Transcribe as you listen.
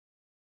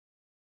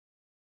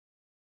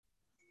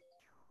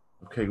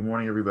Okay, good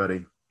morning,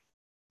 everybody.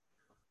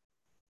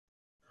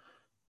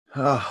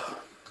 Ah,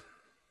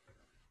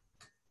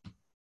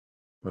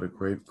 what a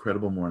great,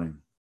 incredible morning.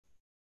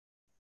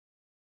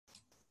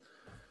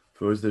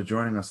 For those that are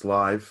joining us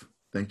live,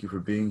 thank you for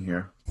being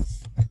here.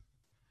 For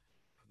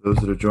those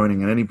that are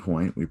joining at any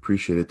point, we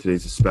appreciate it.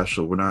 Today's a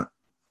special. We're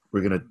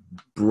going to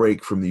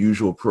break from the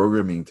usual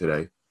programming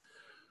today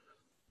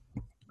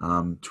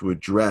to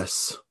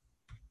address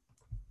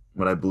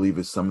what I believe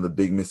is some of the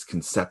big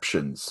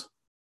misconceptions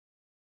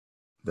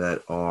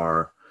that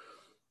are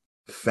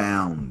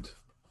found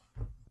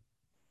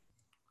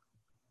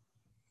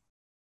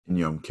in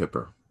Yom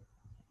Kippur.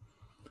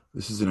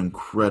 This is an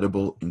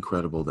incredible,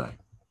 incredible day.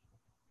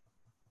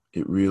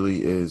 It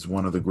really is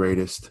one of the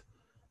greatest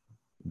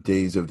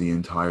days of the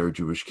entire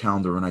Jewish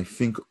calendar. And I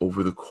think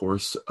over the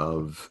course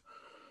of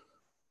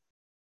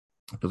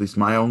at least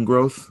my own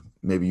growth,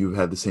 maybe you've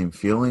had the same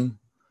feeling,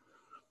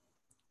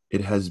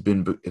 it has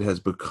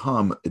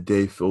become a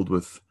day filled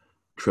with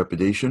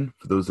trepidation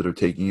for those that are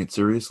taking it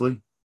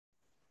seriously.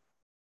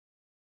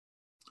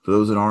 For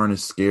those that aren't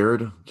as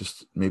scared,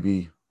 just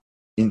maybe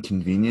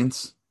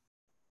inconvenience.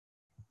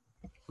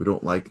 We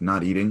don't like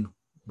not eating.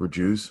 We're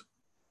Jews.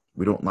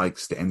 We don't like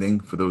standing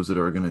for those that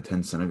are going to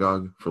attend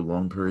synagogue for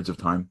long periods of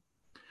time.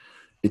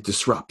 It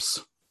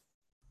disrupts.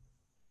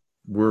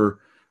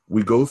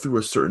 We go through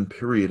a certain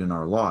period in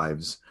our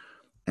lives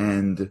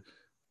and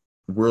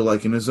we're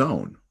like in a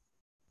zone.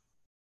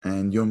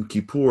 And Yom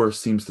Kippur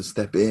seems to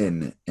step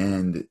in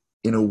and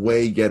in a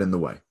way get in the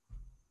way.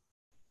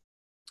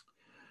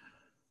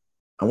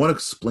 I want to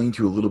explain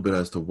to you a little bit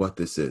as to what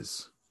this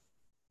is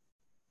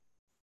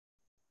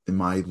in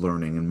my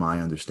learning and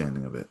my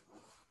understanding of it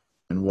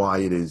and why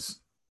it is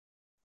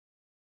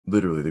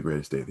literally the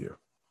greatest day of the year.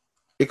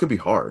 It could be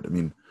hard. I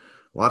mean,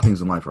 a lot of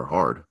things in life are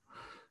hard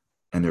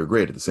and they're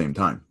great at the same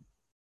time.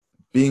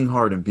 Being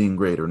hard and being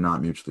great are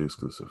not mutually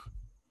exclusive.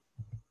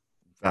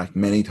 In fact,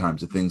 many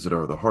times the things that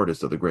are the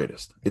hardest are the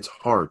greatest. It's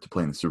hard to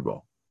play in the Super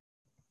Bowl.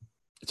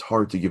 It's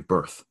hard to give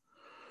birth.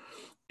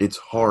 It's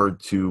hard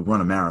to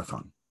run a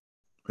marathon.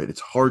 Right? It's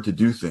hard to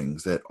do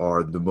things that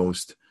are the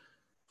most,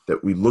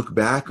 that we look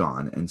back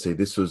on and say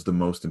this was the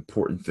most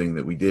important thing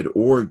that we did,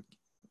 or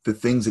the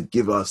things that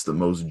give us the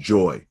most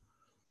joy.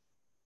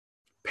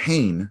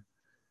 Pain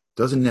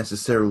doesn't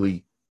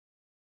necessarily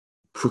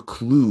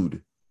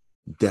preclude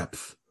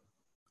depth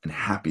and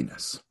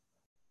happiness.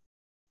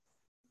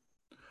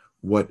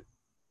 What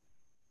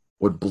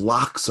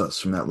blocks us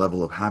from that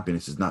level of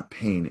happiness is not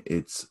pain,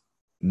 it's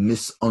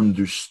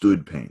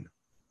misunderstood pain.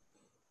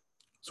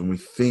 So when we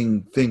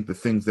think the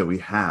things that we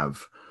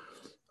have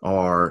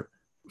are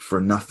for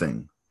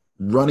nothing,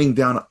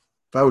 if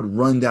I would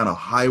run down a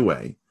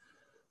highway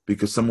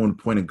because someone would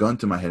point a gun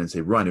to my head and say,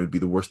 run, it would be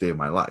the worst day of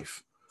my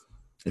life.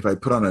 If I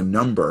put on a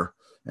number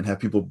and have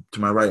people to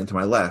my right and to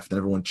my left and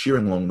everyone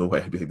cheering along the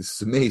way, I'd be like, this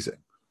is amazing.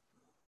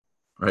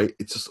 Right?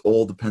 It just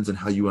all depends on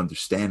how you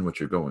understand what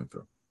you're going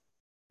through.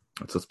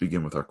 Let's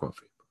begin with our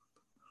coffee.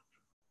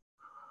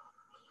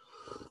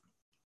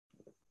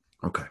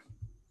 Okay.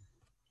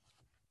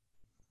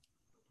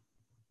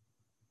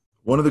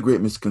 One of the great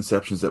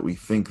misconceptions that we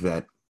think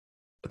that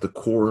at the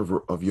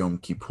core of Yom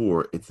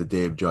Kippur, it's the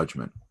Day of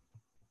Judgment.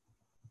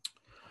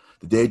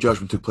 The Day of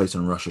Judgment took place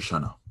on Rosh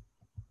Hashanah.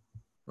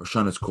 Rosh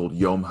Hashanah is called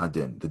Yom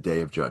Hadin, the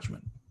Day of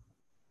Judgment.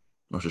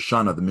 Rosh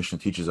Hashanah, the Mishnah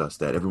teaches us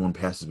that everyone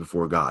passes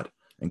before God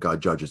and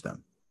God judges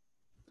them.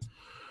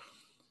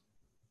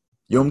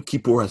 Yom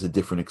Kippur has a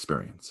different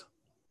experience.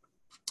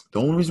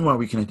 The only reason why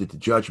we connect it to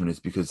judgment is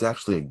because it's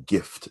actually a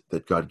gift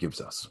that God gives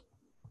us.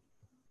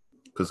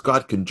 Because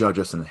God can judge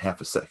us in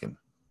half a second,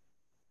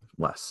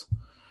 less.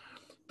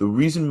 The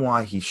reason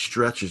why he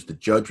stretches the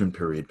judgment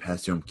period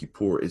past Yom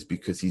Kippur is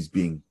because he's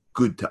being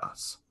good to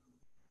us.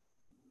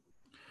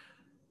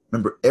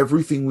 Remember,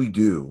 everything we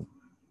do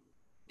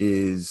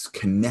is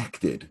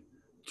connected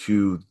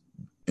to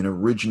an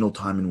original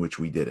time in which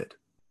we did it.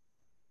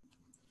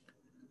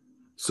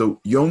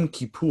 So Yom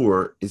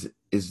Kippur is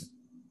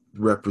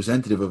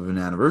representative of an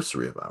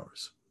anniversary of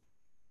ours.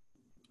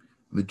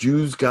 The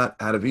Jews got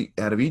out of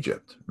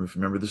Egypt.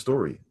 Remember the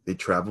story. They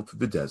traveled through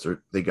the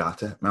desert. They got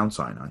to Mount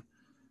Sinai.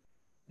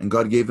 And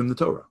God gave them the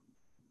Torah.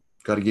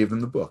 God gave them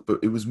the book. But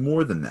it was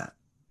more than that.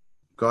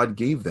 God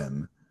gave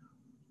them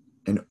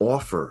an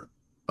offer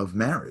of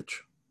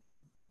marriage.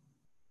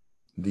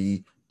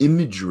 The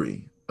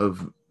imagery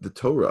of the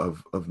Torah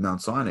of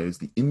Mount Sinai is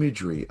the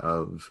imagery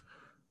of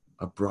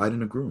a bride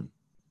and a groom.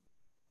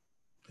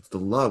 It's the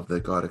love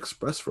that God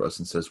expressed for us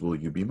and says, will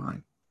you be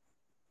mine?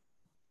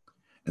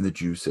 And the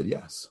Jews said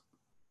yes.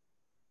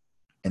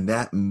 And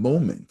that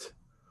moment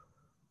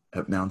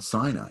at Mount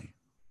Sinai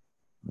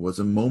was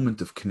a moment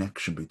of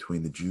connection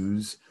between the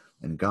Jews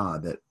and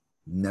God that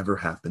never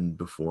happened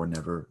before,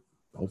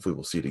 hopefully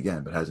we'll see it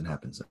again, but hasn't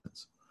happened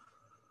since.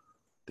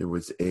 There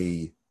was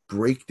a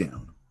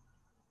breakdown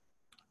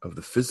of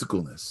the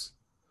physicalness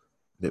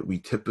that we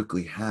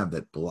typically have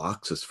that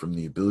blocks us from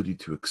the ability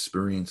to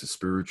experience a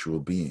spiritual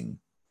being.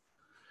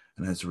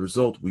 And as a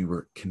result, we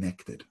were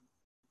connected.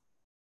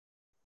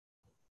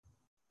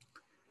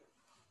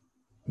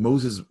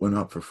 Moses went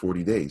up for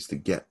 40 days to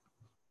get,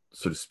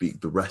 so to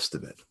speak, the rest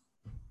of it.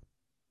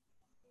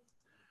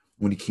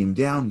 When he came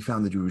down, he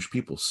found the Jewish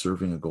people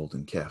serving a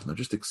golden calf. Now,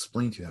 just to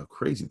explain to you how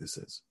crazy this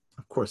is.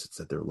 Of course, it's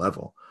at their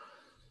level.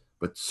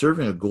 But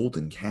serving a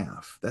golden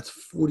calf, that's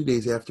 40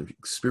 days after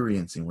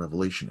experiencing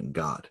revelation in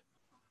God.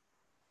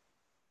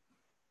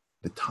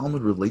 The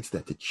Talmud relates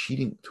that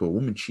to a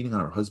woman cheating on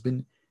her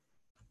husband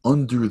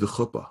under the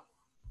chuppah.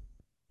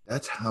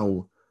 That's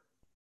how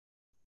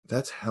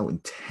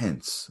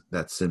intense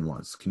that sin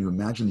was. Can you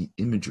imagine the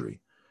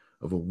imagery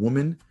of a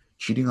woman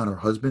cheating on her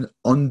husband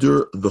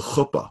under the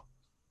chuppah?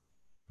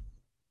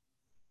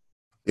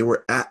 They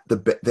were at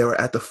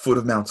the foot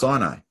of Mount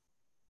Sinai.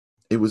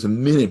 It was a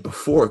minute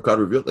before God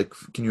revealed. Like,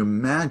 can you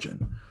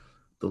imagine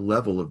the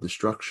level of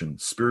destruction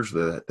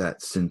spiritually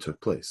that sin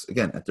took place?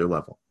 Again, at their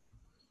level.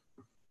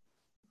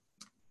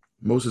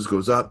 Moses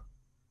goes up,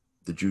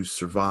 the Jews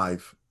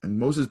survive, and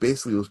Moses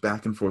basically goes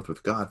back and forth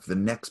with God for the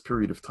next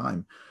period of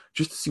time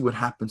just to see what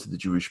happens to the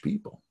Jewish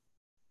people.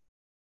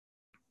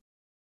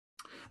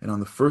 And on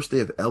the first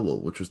day of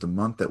Elul, which was the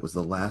month that was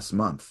the last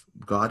month,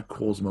 God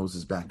calls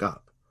Moses back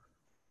up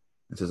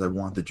and says, I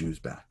want the Jews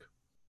back.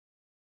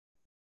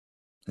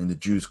 And the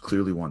Jews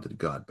clearly wanted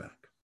God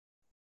back.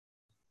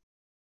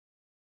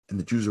 And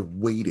the Jews are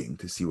waiting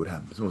to see what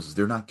happens. Moses,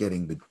 they're not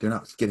getting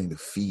the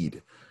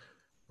feed.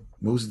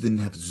 Moses didn't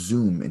have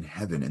Zoom in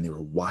heaven, and they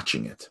were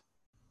watching it.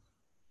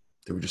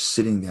 They were just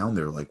sitting down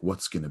there like,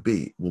 what's going to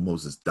be? Will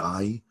Moses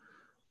die?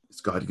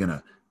 What's going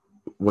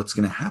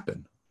to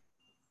happen?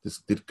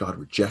 Did God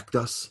reject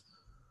us?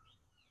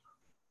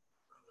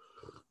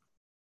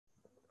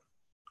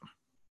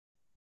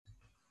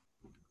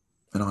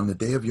 And on the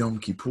day of Yom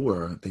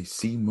Kippur, they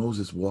see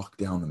Moses walk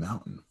down the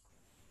mountain.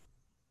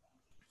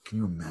 Can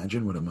you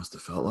imagine what it must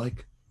have felt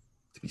like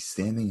to be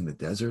standing in the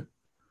desert?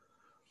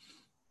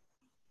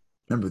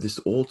 Remember, this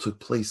all took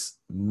place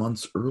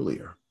months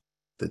earlier.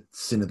 The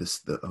sin of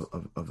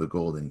the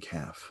golden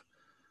calf.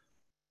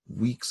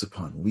 Weeks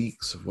upon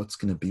weeks of what's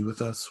going to be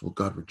with us. Will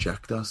God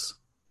reject us?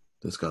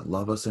 Does God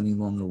love us any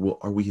longer?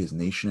 Are we his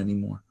nation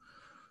anymore?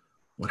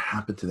 What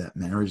happened to that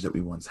marriage that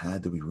we once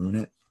had? Did we ruin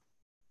it?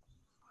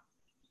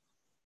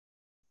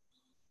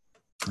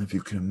 And if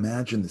you can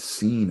imagine the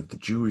scene of the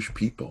Jewish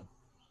people,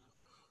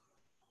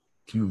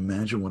 can you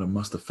imagine what it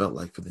must have felt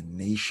like for the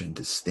nation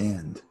to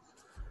stand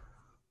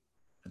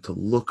and to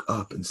look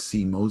up and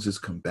see Moses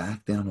come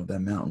back down on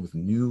that mountain with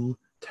new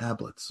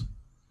tablets,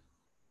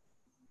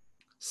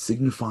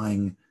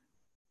 signifying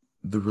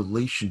the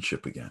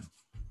relationship again.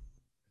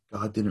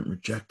 God didn't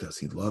reject us.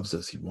 He loves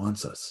us. He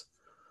wants us.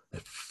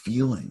 That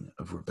feeling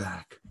of we're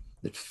back,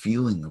 that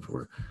feeling of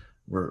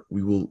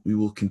we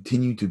will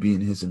continue to be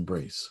in his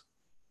embrace.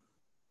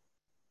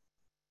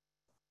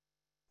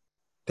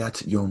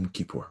 That's Yom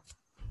Kippur.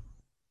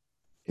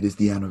 It is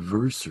the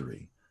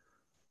anniversary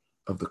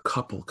of the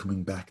couple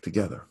coming back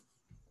together.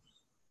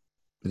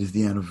 It is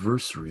the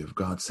anniversary of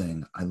God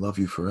saying, I love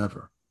you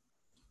forever.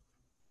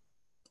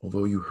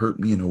 Although you hurt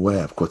me in a way,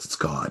 of course it's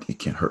God, you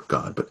can't hurt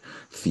God, but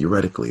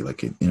theoretically,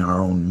 like in our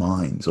own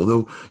minds,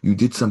 although you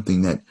did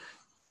something that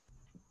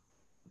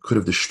could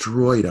have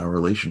destroyed our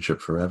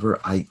relationship forever,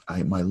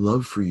 my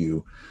love for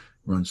you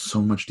runs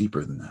so much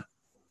deeper than that.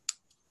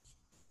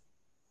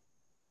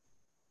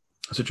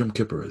 That's what Yom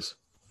Kippur is.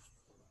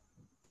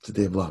 It's a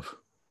day of love.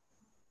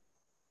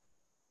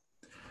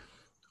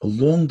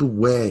 Along the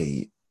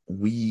way,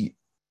 we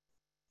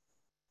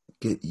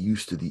get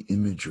used to the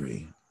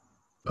imagery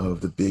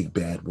of the big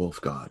bad wolf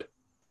God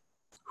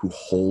who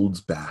holds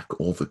back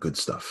all the good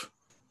stuff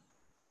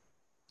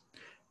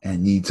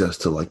and needs us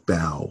to like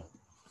bow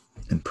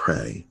and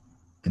pray,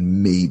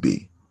 and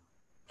maybe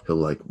he'll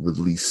like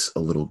release a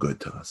little good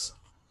to us.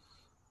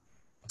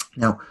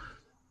 Now,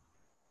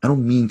 I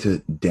don't mean to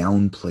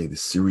downplay the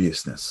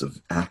seriousness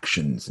of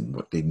actions and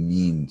what they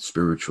mean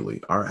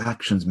spiritually. Our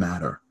actions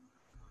matter.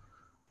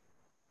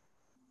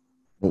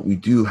 What we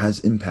do has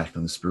impact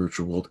on the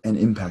spiritual world and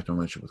impact on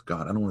relationship with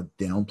God. I don't want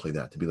to downplay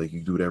that to be like,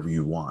 you do whatever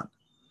you want.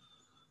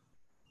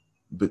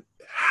 But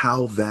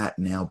how that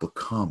now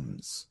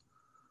becomes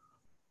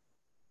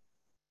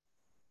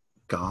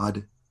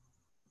God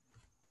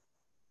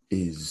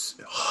is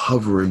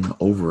hovering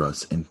over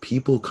us, and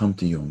people come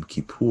to Yom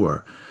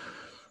Kippur.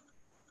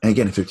 And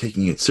again, if they're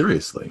taking it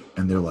seriously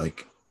and they're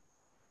like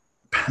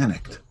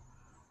panicked,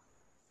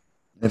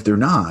 if they're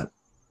not,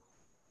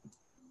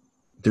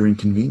 they're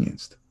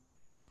inconvenienced.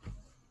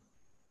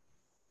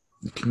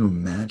 Can you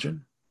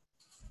imagine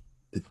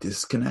the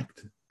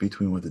disconnect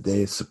between what the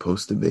day is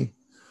supposed to be?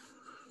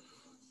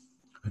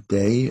 A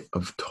day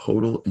of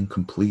total and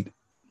complete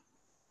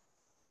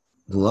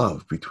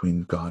love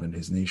between God and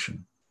his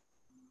nation.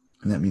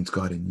 And that means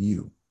God in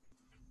you,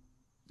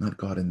 not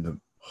God in the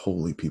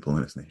holy people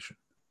in his nation.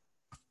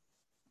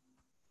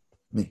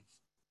 Me.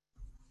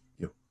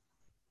 You.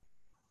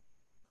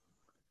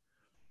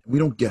 We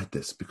don't get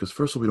this because,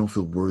 first of all, we don't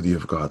feel worthy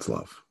of God's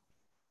love.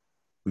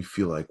 We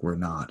feel like we're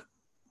not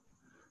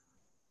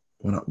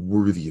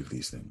worthy of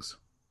these things.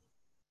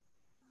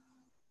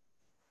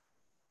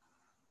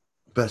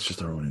 That's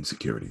just our own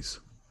insecurities.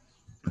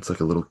 It's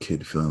like a little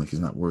kid feeling like he's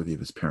not worthy of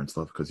his parents'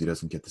 love because he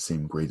doesn't get the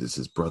same grades as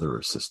his brother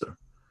or sister.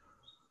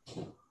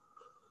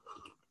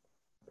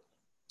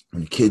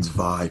 When kids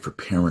vie for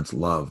parents'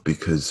 love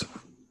because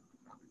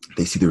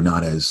they see they're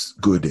not as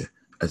good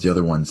as the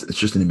other ones, it's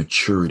just an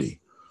immaturity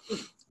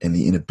and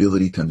the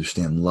inability to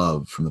understand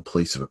love from the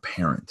place of a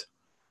parent.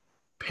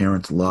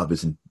 Parents' love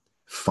isn't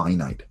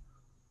finite.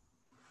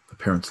 A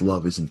parent's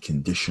love isn't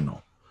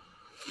conditional.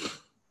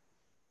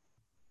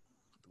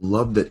 The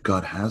love that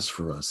God has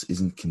for us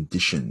isn't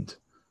conditioned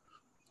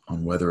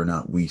on whether or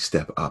not we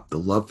step up. The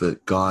love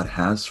that God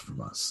has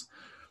from us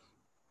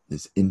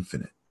is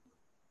infinite.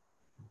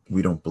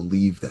 We don't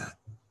believe that.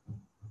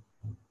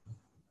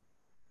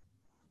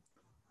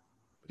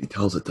 But he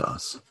tells it to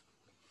us.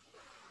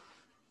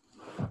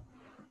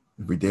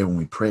 Every day when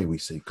we pray, we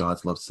say,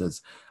 God's love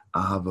says,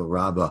 Ahava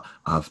Rabba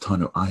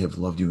Avtanu, I have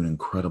loved you in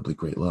incredibly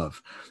great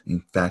love. In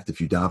fact, if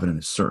you daven in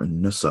a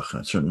certain nusach, in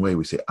a certain way,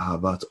 we say,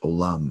 Ahavat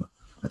Olam.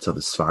 That's how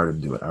the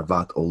Sfardim do it.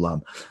 Ahavat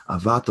Olam.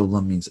 Ahavat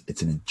Olam means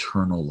it's an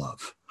eternal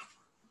love.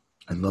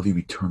 I love you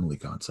eternally,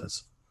 God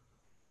says.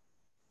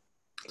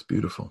 It's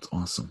beautiful. It's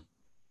awesome.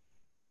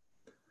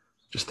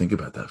 Just think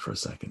about that for a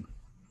second.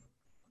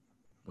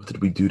 What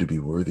did we do to be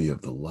worthy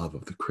of the love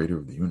of the creator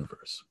of the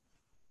universe?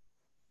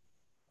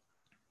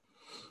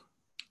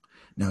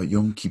 Now,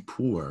 Yom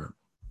Kippur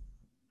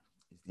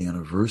is the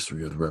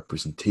anniversary of the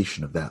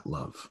representation of that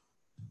love.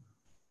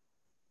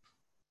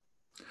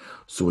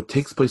 So what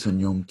takes place on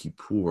Yom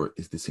Kippur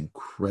is this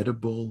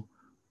incredible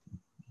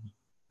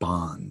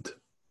bond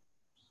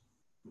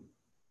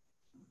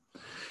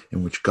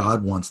in which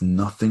God wants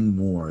nothing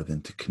more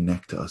than to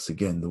connect to us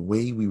again, the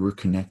way we were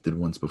connected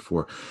once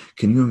before.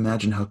 Can you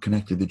imagine how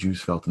connected the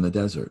Jews felt in the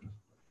desert?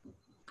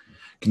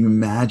 Can you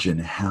imagine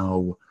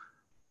how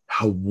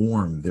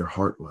warm their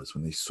heart was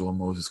when they saw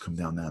Moses come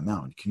down that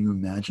mountain? Can you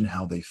imagine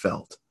how they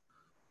felt?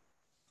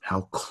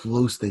 How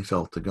close they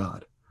felt to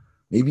God?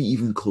 Maybe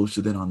even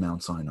closer than on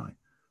Mount Sinai.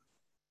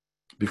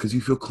 Because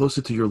you feel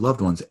closer to your loved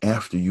ones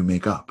after you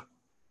make up.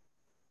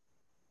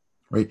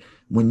 Right?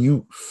 When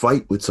you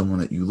fight with someone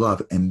that you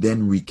love and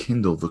then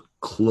rekindle, the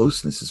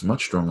closeness is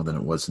much stronger than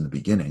it was in the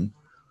beginning.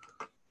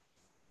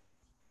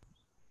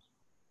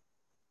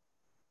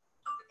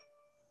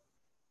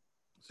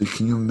 So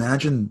can you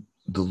imagine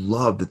the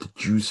love that the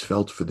Jews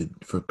felt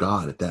for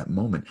God at that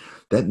moment?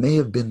 That may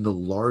have been the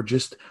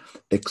largest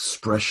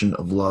expression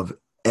of love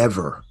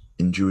ever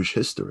in Jewish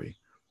history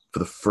for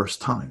the first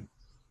time.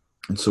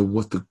 And so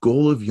what the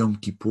goal of Yom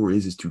Kippur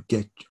is to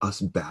get us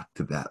back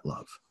to that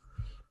love.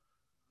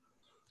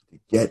 To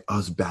get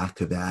us back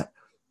to that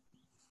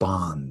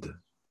bond.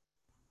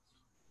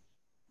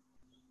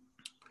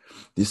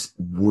 This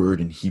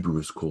word in Hebrew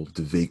is called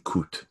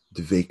devekut,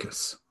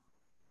 devekus.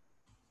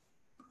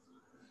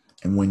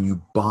 And when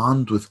you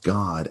bond with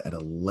God at a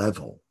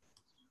level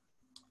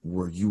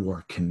where you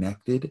are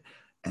connected,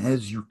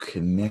 as you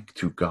connect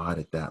to God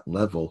at that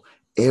level,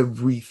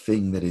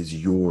 everything that is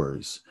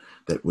yours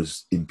that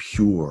was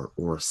impure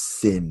or a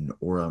sin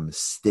or a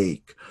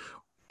mistake,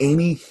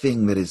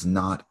 anything that is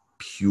not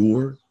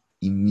pure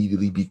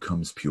immediately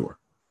becomes pure.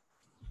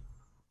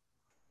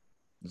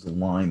 There's a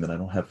line that I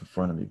don't have in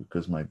front of me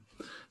because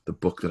the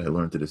book that I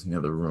learned it is in the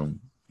other room.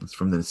 It's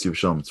from the Nesir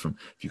Shalom. It's from,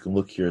 if you can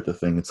look here at the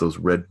thing, it's those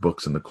red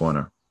books in the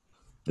corner.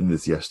 And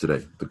this yesterday,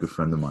 with a good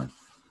friend of mine.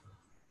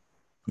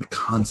 The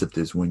concept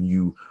is when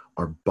you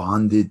are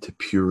bonded to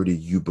purity,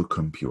 you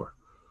become pure.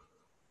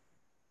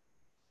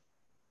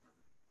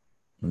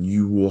 When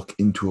you walk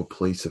into a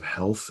place of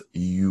health,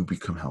 you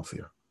become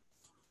healthier.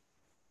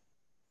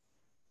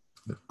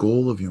 The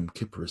goal of Yom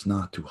Kippur is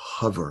not to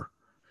hover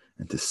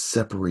and to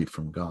separate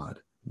from God,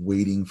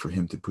 waiting for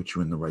him to put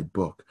you in the right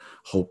book,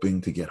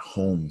 hoping to get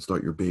home,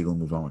 start your bagel,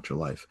 and move on with your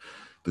life.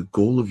 The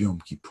goal of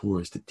Yom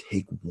Kippur is to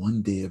take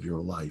one day of your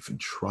life and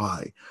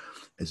try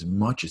as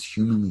much as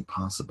humanly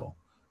possible,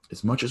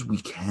 as much as we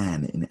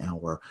can in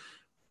our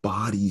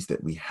bodies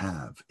that we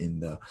have, in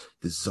the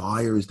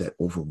desires that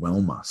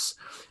overwhelm us,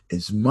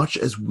 as much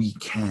as we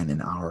can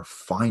in our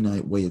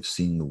finite way of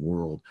seeing the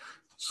world,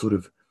 sort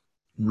of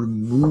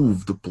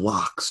remove the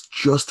blocks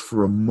just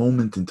for a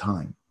moment in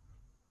time.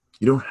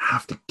 You don't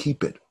have to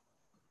keep it.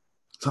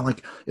 It's not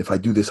like if I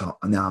do this,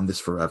 now I'm this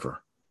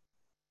forever.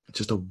 It's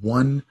just a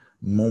one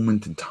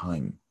moment in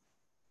time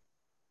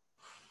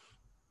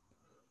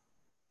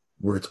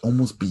where it's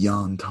almost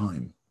beyond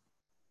time,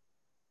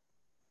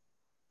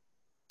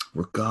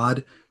 where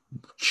God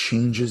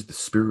changes the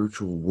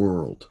spiritual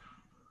world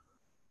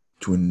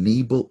to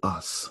enable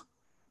us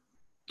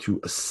to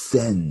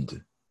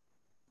ascend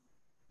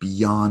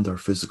beyond our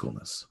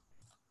physicalness.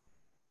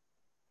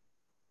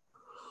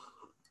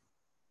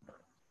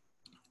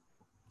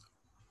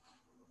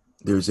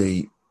 There's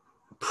a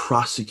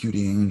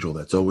prosecuting angel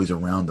that's always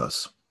around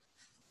us.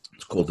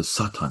 It's called the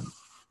Satan.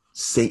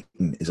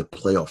 Satan is a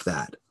play off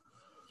that.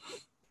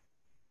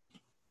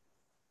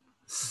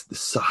 The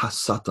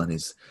Satan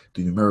is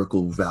the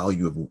numerical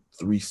value of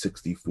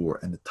 364.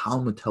 And the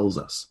Talmud tells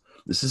us,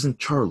 this isn't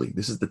Charlie,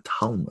 this is the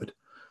Talmud,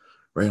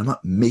 right? I'm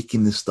not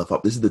making this stuff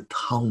up. This is the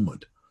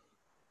Talmud.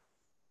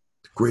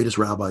 The greatest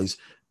rabbis,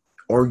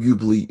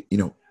 arguably,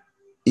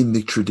 in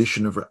the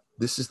tradition of,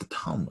 this is the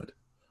Talmud.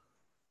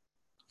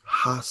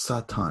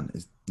 Ha-Satan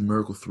is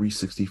miracle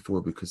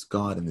 364, because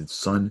God in the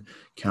sun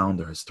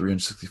calendar has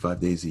 365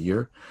 days a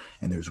year,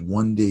 and there's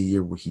one day a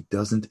year where he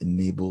doesn't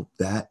enable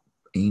that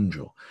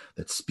angel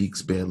that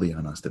speaks badly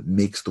on us, that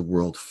makes the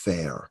world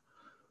fair,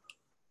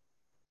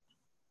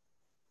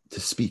 to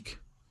speak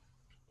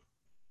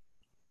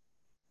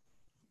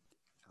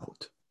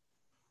out.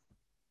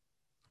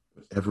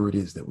 Whatever it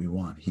is that we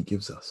want, he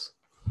gives us.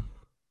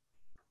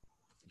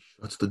 He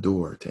shuts the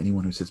door to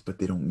anyone who says, but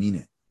they don't mean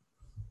it.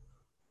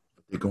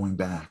 But they're going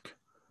back.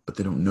 But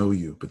they don't know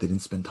you. But they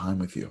didn't spend time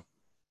with you.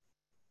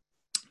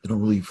 They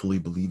don't really fully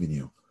believe in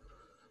you.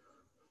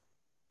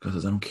 God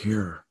says, I don't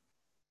care.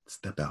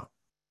 Step out.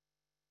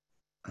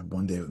 I have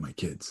one day with my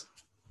kids.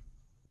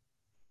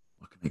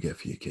 What can I get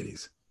for you,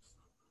 kiddies?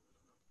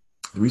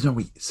 The reason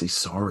we say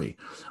sorry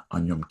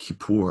on Yom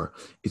Kippur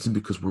isn't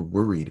because we're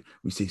worried.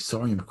 We say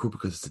sorry on Yom Kippur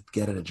because it's a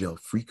get out of jail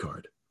free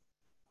card.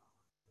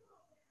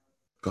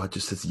 God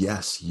just says,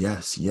 yes,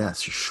 yes, yes,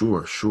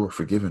 sure,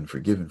 forgiven.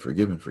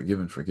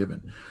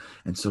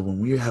 And so when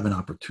we have an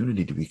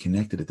opportunity to be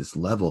connected at this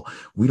level,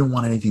 we don't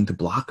want anything to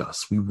block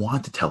us. We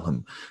want to tell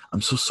him,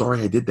 I'm so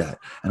sorry I did that.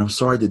 And I'm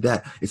sorry I did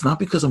that. It's not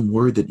because I'm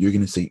worried that you're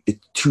going to say,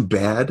 it's too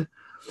bad.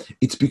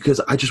 It's because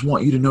I just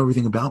want you to know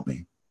everything about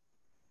me.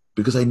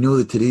 Because I know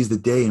that today's the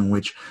day in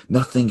which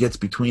nothing gets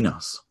between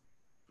us.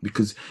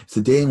 Because it's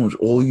the day in which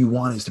all you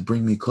want is to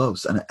bring me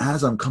close. And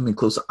as I'm coming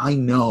close, I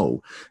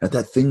know that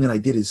that thing that I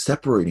did is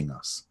separating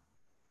us.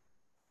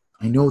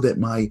 I know that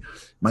my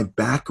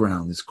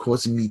background is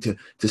causing me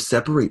to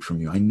separate from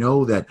you. I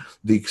know that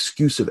the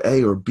excuse of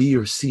A or B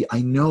or C,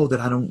 I know that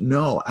I don't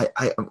know.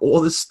 I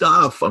all this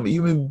stuff. I'm a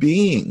human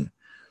being.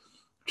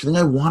 Don't you think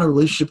I want a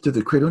relationship to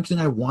the Creator? Don't you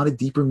think I want a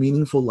deeper,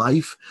 meaningful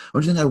life?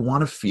 Don't you think I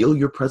want to feel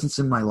your presence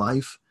in my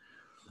life?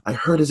 I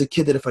heard as a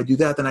kid that if I do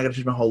that, then I got to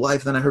change my whole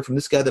life. Then I heard from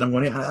this guy that I'm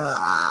going,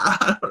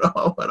 I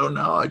don't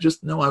know. I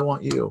just know I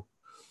want you.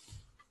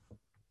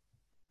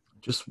 I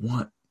just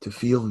want to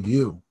feel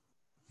you.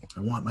 I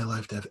want my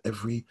life to have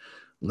every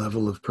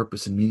level of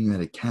purpose and meaning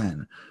that it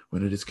can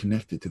when it is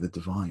connected to the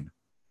divine.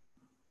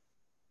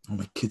 I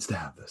want my kids to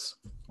have this.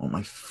 I want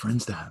my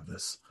friends to have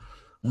this.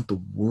 I want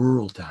the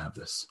world to have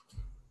this.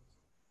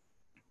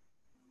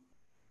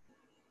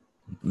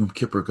 Yom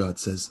Kippur, God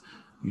says,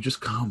 you just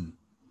come.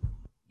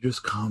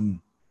 Just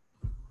come.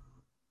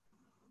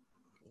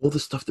 All the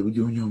stuff that we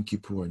do in Yom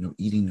Kippur, no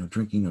eating, no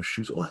drinking, no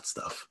shoes, all that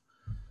stuff.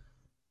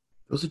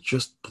 Those are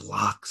just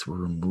blocks we're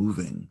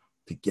removing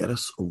to get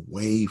us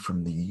away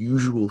from the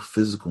usual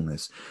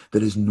physicalness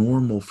that is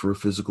normal for a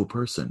physical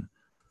person.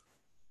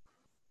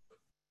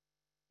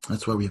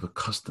 That's why we have a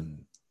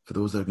custom. For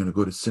those that are going to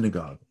go to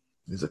synagogue,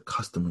 there's a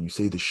custom when you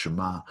say the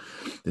Shema,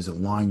 there's a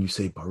line you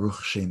say Baruch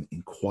Hashem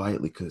and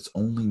quietly, because it's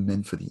only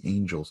meant for the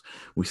angels.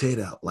 We say it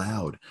out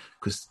loud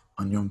because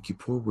on Yom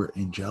Kippur we're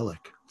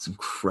angelic. It's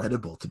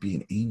incredible to be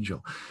an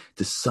angel,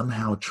 to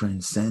somehow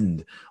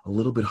transcend a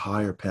little bit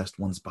higher past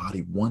one's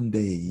body one day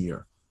a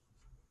year.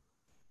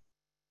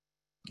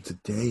 It's a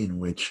day in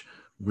which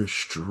we're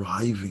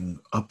striving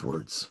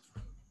upwards.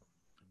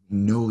 We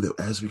know that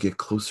as we get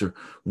closer,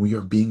 we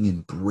are being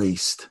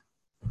embraced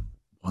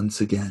once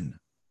again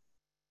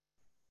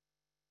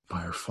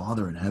by our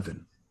Father in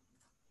heaven.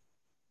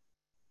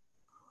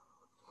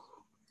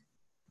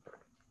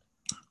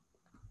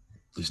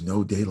 There's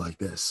no day like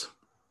this.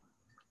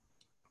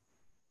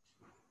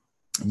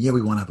 And yeah,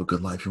 we want to have a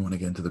good life. We want to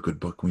get into the good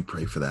book, and we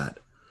pray for that.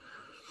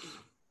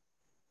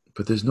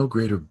 But there's no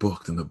greater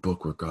book than the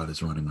book where God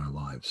is running our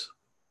lives.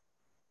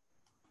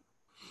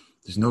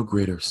 There's no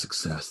greater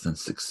success than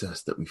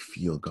success that we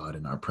feel God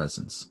in our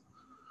presence.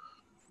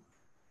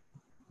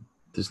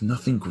 There's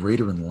nothing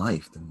greater in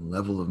life than the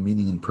level of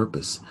meaning and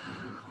purpose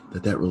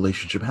that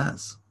relationship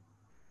has.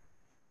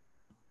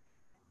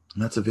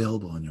 And that's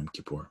available on Yom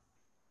Kippur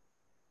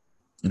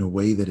in a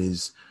way that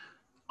is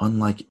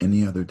unlike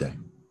any other day.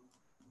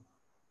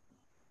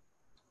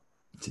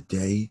 It's a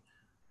day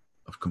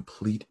of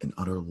complete and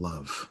utter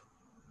love.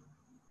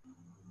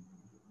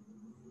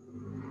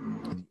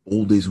 In the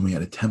old days when we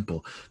had a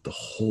temple, the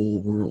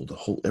whole world,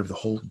 the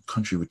whole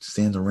country would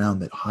stand around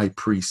that high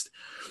priest,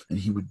 and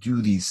he would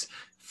do these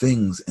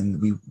things,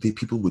 and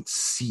people would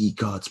see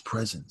God's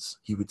presence.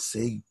 He would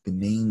say the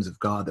names of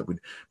God that would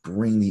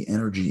bring the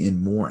energy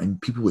in more,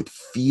 and people would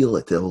feel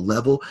it to a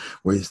level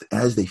where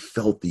as they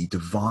felt the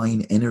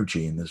divine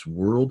energy in this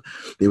world,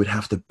 they would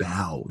have to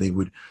bow. They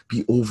would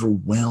be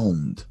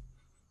overwhelmed.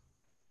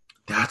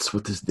 That's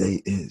what this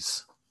day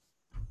is.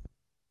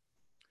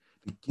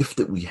 The gift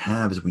that we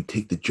have is we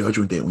take the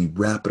judgment day and we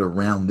wrap it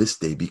around this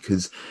day,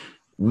 because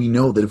we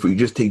know that if we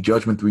just take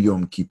judgment through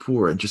Yom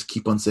Kippur and just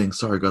keep on saying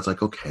sorry, God's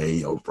like,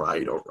 okay, all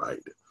right.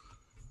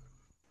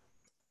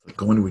 Like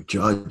going to a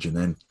judge, and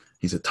then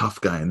he's a tough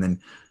guy, and then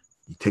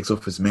he takes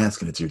off his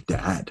mask and it's your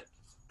dad.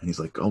 And he's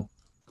like, oh,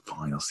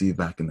 fine, I'll see you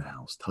back in the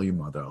house. Tell your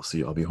mother,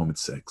 I'll be home at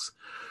 6.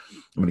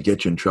 I'm going to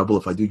get you in trouble.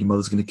 If I do, your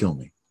mother's going to kill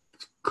me.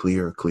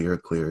 Clear.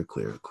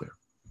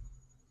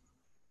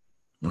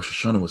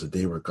 Rosh Hashanah was a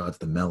day where God's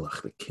the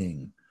Melech, the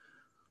king.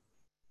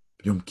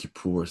 Yom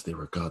Kippur is the day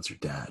where God's your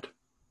dad.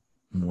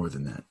 More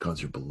than that,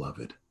 God's your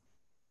beloved.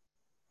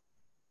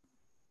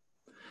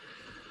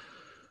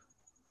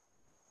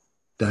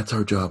 That's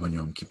our job on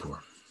Yom Kippur.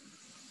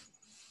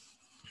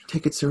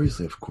 Take it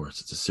seriously, of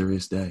course. It's a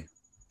serious day.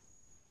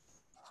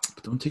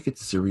 But don't take it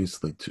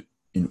seriously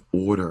in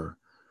order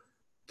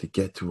to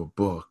get to a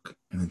book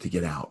and then to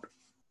get out.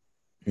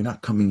 You're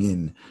not coming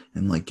in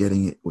and like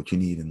getting it what you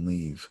need and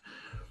leave.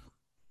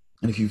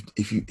 And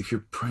if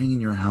you're praying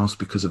in your house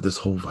because of this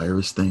whole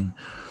virus thing,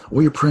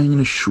 or you're praying in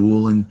a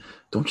shul, and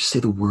don't just say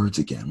the words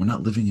again. We're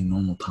not living in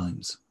normal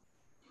times.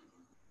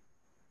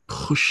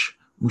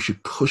 We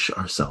should push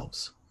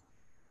ourselves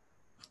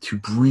to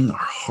bring our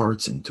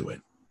hearts into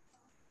it.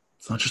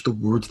 It's not just the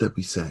words that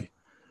we say.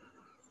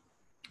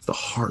 It's the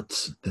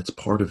hearts that's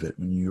part of it.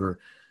 When you're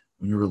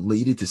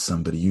related to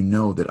somebody, you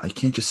know that I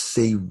can't just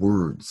say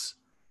words.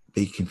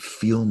 They can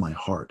feel my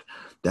heart.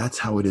 That's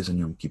how it is in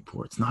Yom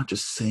Kippur. It's not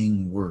just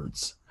saying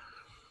words.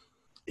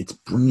 It's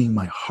bringing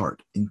my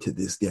heart into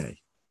this day,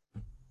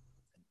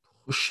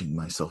 pushing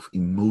myself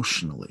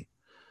emotionally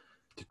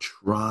to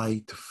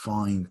try to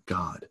find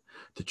God,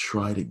 to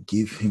try to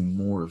give him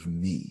more of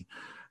me,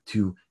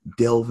 to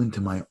delve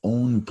into my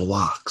own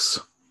blocks,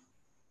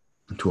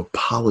 and to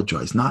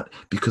apologize, not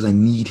because I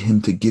need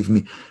him to give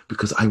me,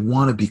 because I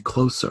want to be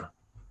closer.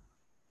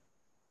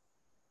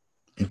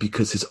 And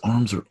because his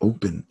arms are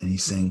open and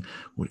he's saying,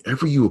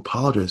 whatever you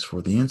apologize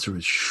for, the answer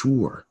is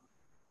sure.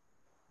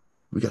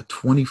 We got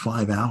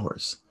 25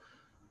 hours.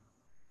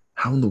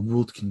 How in the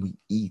world can we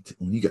eat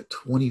when you got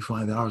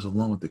 25 hours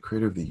alone with the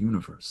creator of the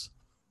universe?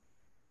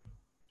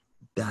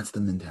 That's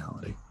the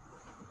mentality.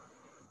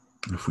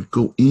 And if we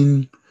go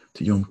in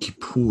to Yom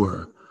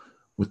Kippur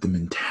with the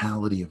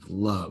mentality of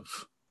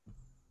love,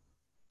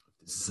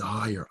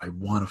 desire, I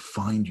want to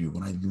find you.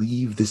 When I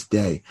leave this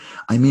day,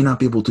 I may not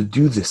be able to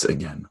do this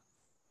again,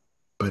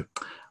 but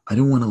I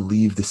don't want to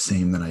leave the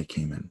same that I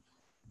came in.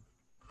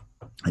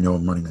 I know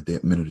I'm running a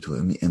minute or two.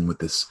 Let me end with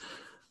this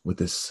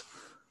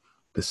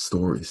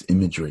story, this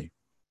imagery.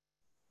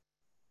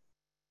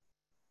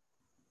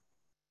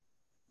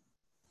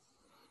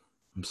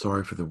 I'm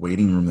sorry for the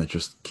waiting room that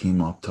just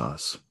came up to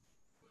us.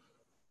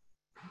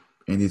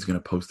 Andy's going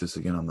to post this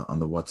again on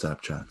the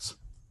WhatsApp chats.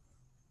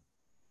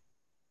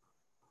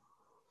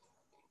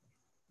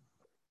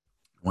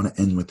 I want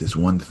to end with this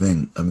one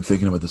thing. I've been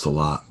thinking about this a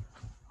lot.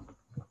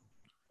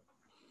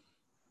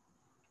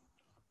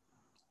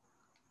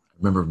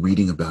 I remember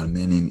reading about a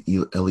man named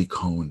Eli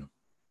Cohen.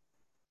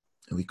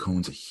 Eli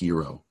Cohen's a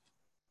hero.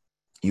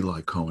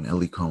 Eli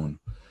Cohen.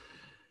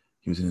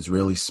 He was an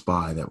Israeli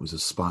spy that was a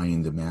spy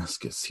in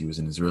Damascus. He was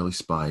an Israeli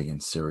spy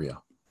against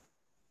Syria.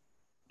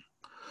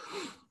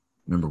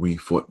 Remember, we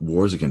fought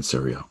wars against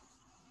Syria.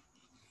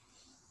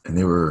 And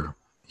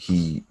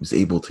he was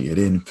able to get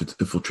in,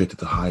 infiltrate at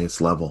the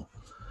highest level,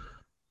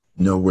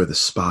 know where the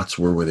spots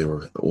were, where there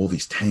were all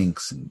these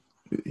tanks, and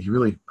he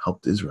really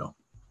helped Israel.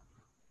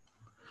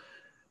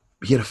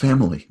 He had a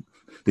family.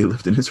 They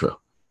lived in Israel.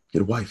 He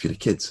had a wife, he had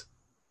kids.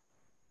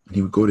 And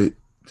he would go to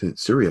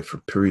Syria for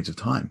periods of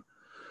time.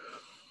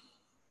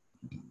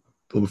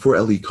 Well, before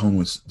Eli Cohen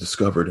was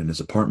discovered in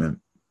his apartment,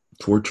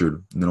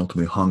 tortured, and then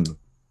ultimately hung,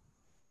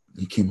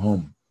 he came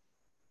home.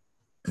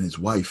 And his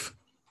wife,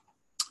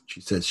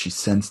 she says she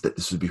sensed that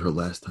this would be her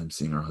last time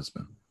seeing her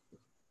husband.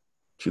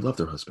 She loved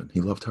her husband. He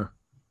loved her.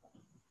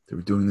 They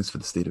were doing this for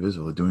the state of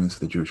Israel. They're doing this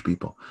for the Jewish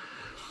people.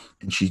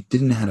 And she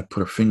didn't know how to put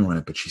her finger on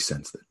it, but she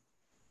sensed it.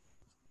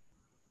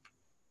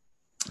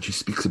 And she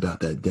speaks about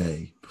that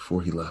day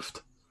before he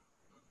left.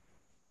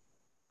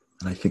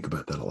 And I think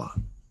about that a lot.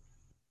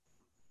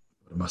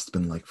 What it must have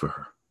been like for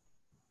her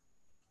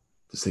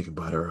to say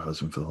goodbye to her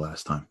husband for the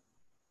last time.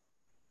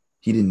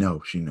 He didn't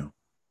know, she knew.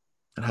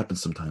 That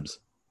happens sometimes.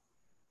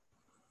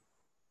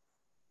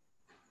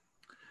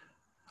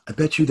 I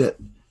bet you that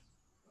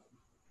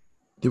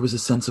there was a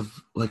sense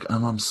of like,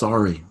 I'm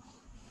sorry.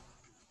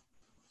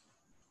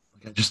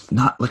 Like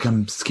not like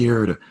I'm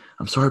scared.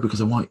 I'm sorry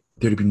because I want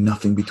there to be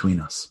nothing between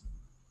us.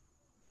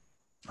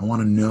 I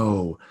want to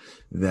know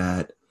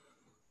that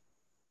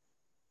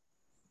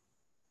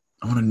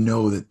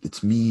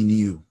it's me and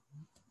you.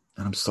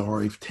 And I'm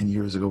sorry if 10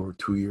 years ago or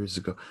 2 years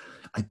ago.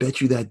 I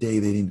bet you that day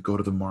they didn't go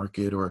to the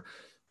market or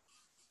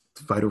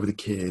fight over the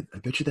kid. I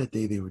bet you that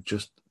day they were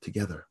just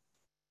together.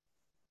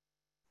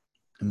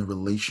 And the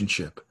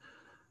relationship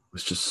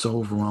was just so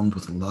overwhelmed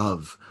with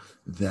love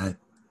that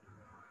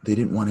they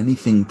didn't want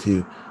anything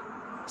to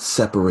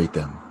separate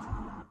them,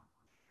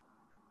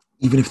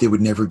 even if they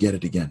would never get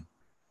it again.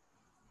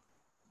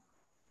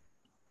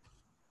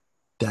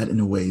 That, in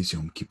a way, is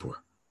Yom Kippur.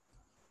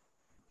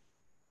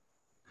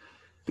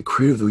 The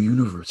creator of the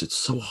universe, it's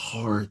so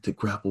hard to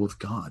grapple with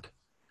God.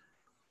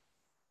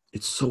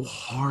 It's so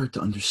hard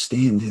to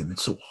understand him.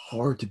 It's so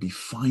hard to be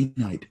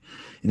finite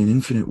in an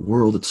infinite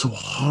world. It's so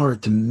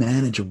hard to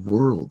manage a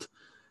world,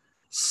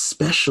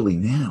 especially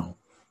now.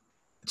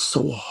 It's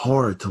so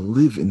hard to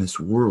live in this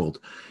world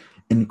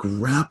and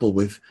grapple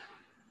with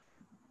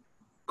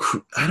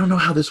I don't know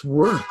how this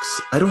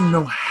works. I don't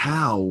know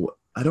how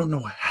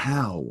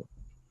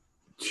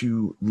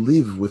to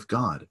live with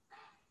God.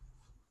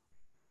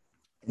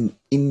 And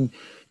in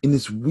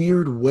this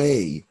weird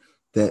way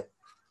that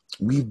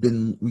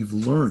we've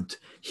learned,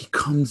 he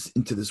comes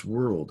into this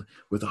world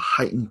with a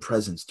heightened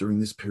presence during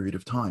this period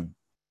of time.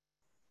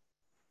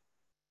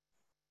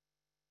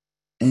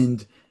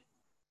 And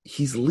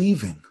he's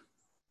leaving.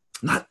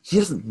 He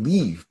doesn't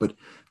leave, but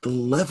the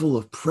level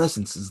of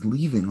presence is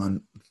leaving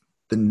on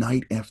the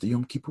night after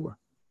Yom Kippur.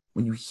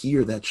 When you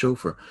hear that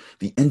shofar,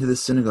 the end of the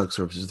synagogue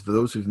services, for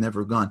those who've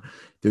never gone,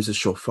 there's a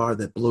shofar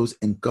that blows,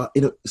 and God,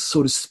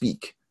 so to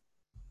speak,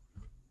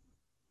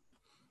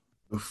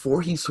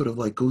 before he sort of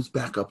like goes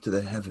back up to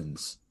the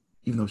heavens,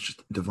 even though it's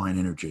just divine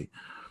energy,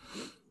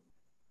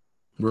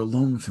 we're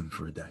alone with him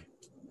for a day.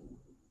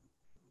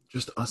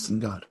 Just us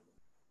and God.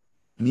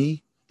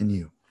 Me and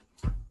you.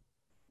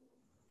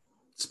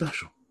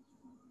 Special.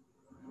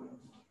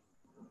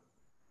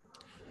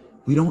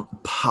 We don't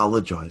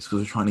apologize because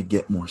we're trying to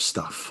get more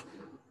stuff.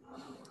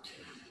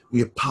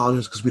 We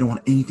apologize because we don't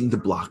want anything to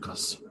block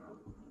us.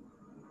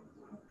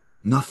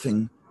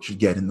 Nothing should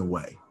get in the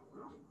way.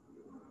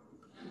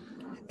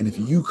 And if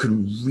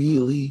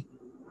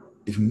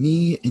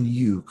me and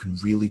you can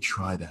really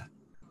try that,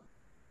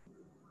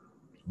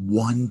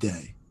 one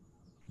day,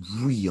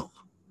 real,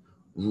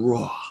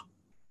 raw,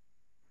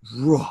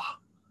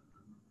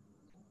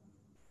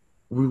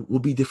 we'll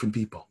be different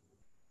people.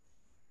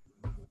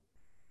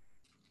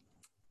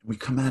 We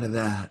come out of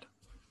that,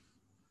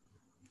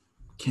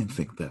 can't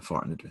think that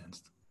far in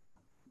advance.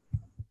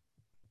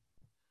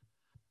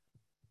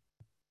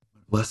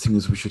 My blessing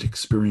is we should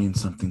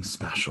experience something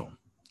special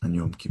on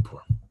Yom Kippur.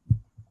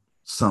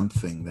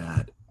 Something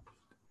that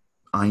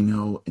I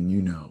know and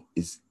you know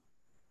is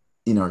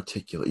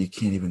inarticulate. You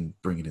can't even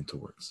bring it into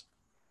words.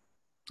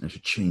 It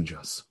should change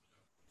us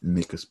and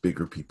make us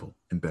bigger people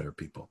and better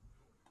people.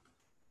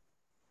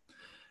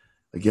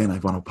 Again, I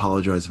want to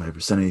apologize if I ever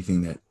said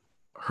anything that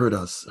hurt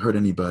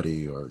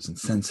anybody, or was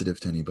insensitive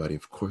to anybody.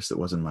 Of course, that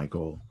wasn't my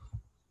goal.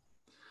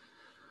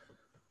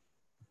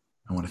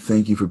 I want to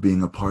thank you for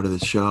being a part of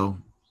this show.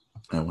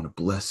 I want to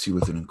bless you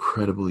with an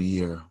incredible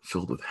year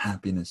filled with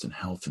happiness and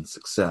health and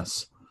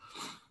success,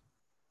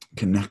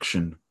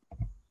 connection,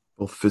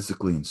 both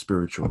physically and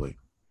spiritually.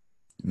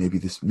 May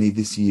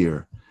this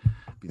year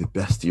be the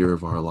best year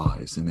of our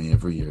lives, and may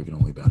every year get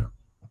only better.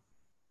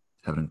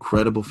 Have an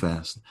incredible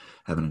fast.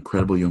 Have an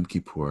incredible Yom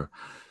Kippur.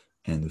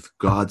 And with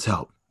God's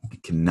help, I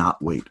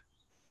cannot wait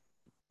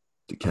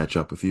to catch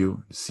up with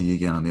you, to see you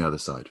again on the other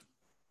side,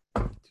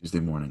 Tuesday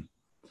morning.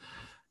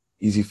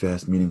 Easy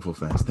fast, meaningful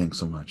fast. Thanks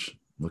so much.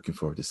 Looking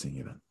forward to seeing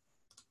you then.